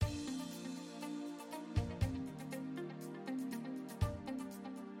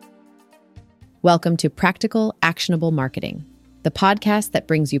Welcome to Practical, Actionable Marketing, the podcast that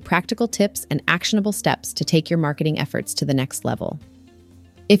brings you practical tips and actionable steps to take your marketing efforts to the next level.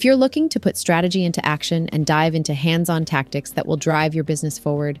 If you're looking to put strategy into action and dive into hands-on tactics that will drive your business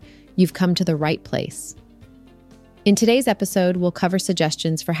forward, you've come to the right place. In today's episode, we'll cover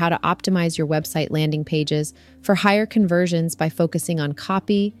suggestions for how to optimize your website landing pages for higher conversions by focusing on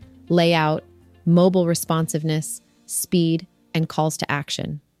copy, layout, mobile responsiveness, speed, and calls to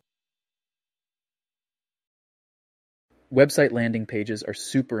action. Website landing pages are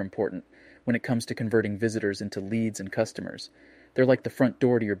super important when it comes to converting visitors into leads and customers. They're like the front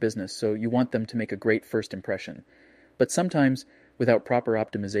door to your business, so you want them to make a great first impression. But sometimes, without proper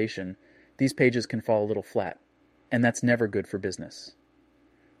optimization, these pages can fall a little flat, and that's never good for business.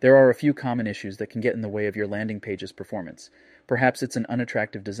 There are a few common issues that can get in the way of your landing page's performance. Perhaps it's an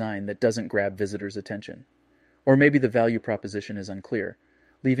unattractive design that doesn't grab visitors' attention. Or maybe the value proposition is unclear,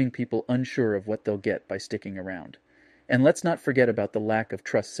 leaving people unsure of what they'll get by sticking around. And let's not forget about the lack of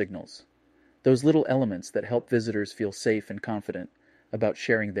trust signals, those little elements that help visitors feel safe and confident about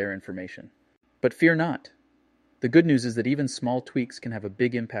sharing their information. But fear not. The good news is that even small tweaks can have a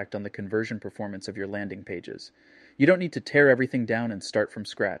big impact on the conversion performance of your landing pages. You don't need to tear everything down and start from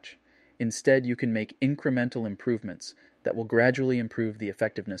scratch. Instead, you can make incremental improvements that will gradually improve the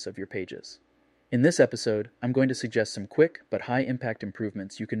effectiveness of your pages. In this episode, I'm going to suggest some quick but high-impact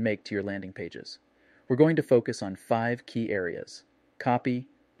improvements you can make to your landing pages. We're going to focus on 5 key areas: copy,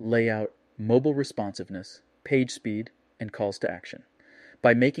 layout, mobile responsiveness, page speed, and calls to action.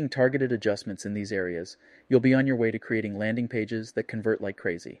 By making targeted adjustments in these areas, you'll be on your way to creating landing pages that convert like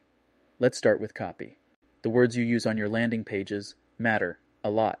crazy. Let's start with copy. The words you use on your landing pages matter a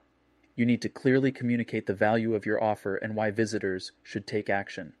lot. You need to clearly communicate the value of your offer and why visitors should take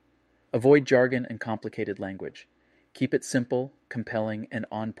action. Avoid jargon and complicated language. Keep it simple, compelling, and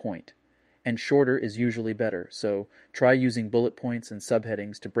on point. And shorter is usually better, so try using bullet points and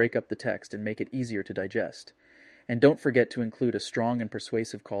subheadings to break up the text and make it easier to digest. And don't forget to include a strong and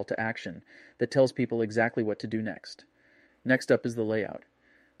persuasive call to action that tells people exactly what to do next. Next up is the layout.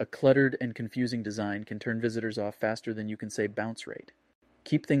 A cluttered and confusing design can turn visitors off faster than you can say bounce rate.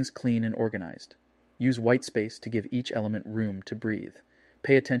 Keep things clean and organized. Use white space to give each element room to breathe.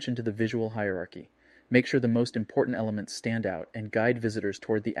 Pay attention to the visual hierarchy. Make sure the most important elements stand out and guide visitors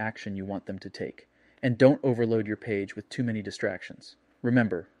toward the action you want them to take. And don't overload your page with too many distractions.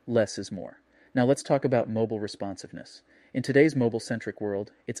 Remember, less is more. Now let's talk about mobile responsiveness. In today's mobile-centric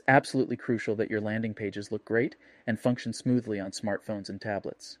world, it's absolutely crucial that your landing pages look great and function smoothly on smartphones and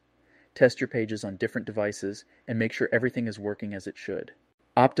tablets. Test your pages on different devices and make sure everything is working as it should.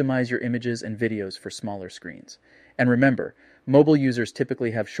 Optimize your images and videos for smaller screens. And remember, mobile users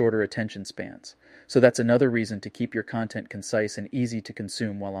typically have shorter attention spans, so that's another reason to keep your content concise and easy to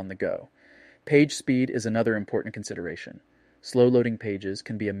consume while on the go. Page speed is another important consideration. Slow-loading pages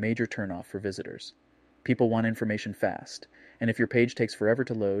can be a major turnoff for visitors. People want information fast, and if your page takes forever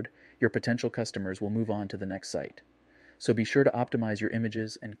to load, your potential customers will move on to the next site. So be sure to optimize your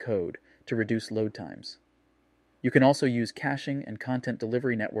images and code to reduce load times. You can also use caching and content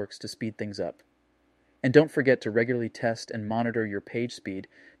delivery networks to speed things up. And don't forget to regularly test and monitor your page speed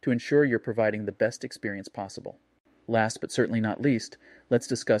to ensure you're providing the best experience possible. Last but certainly not least, let's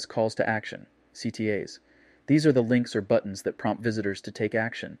discuss calls to action, CTAs. These are the links or buttons that prompt visitors to take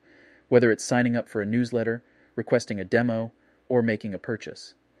action, whether it's signing up for a newsletter, requesting a demo, or making a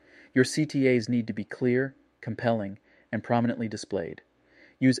purchase. Your CTAs need to be clear, compelling, and prominently displayed.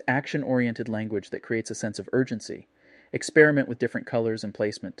 Use action-oriented language that creates a sense of urgency. Experiment with different colors and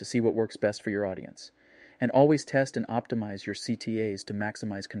placement to see what works best for your audience. And always test and optimize your CTAs to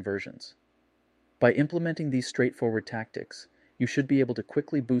maximize conversions. By implementing these straightforward tactics, you should be able to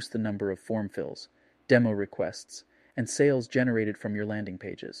quickly boost the number of form fills, demo requests, and sales generated from your landing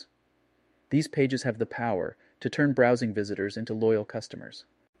pages. These pages have the power to turn browsing visitors into loyal customers,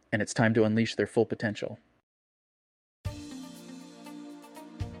 and it's time to unleash their full potential.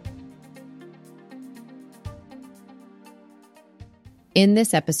 In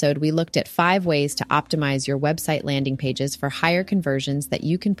this episode, we looked at 5 ways to optimize your website landing pages for higher conversions that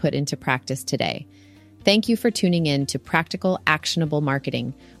you can put into practice today. Thank you for tuning in to Practical, Actionable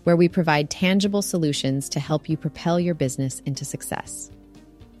Marketing, where we provide tangible solutions to help you propel your business into success.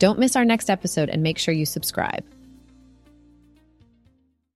 Don't miss our next episode and make sure you subscribe.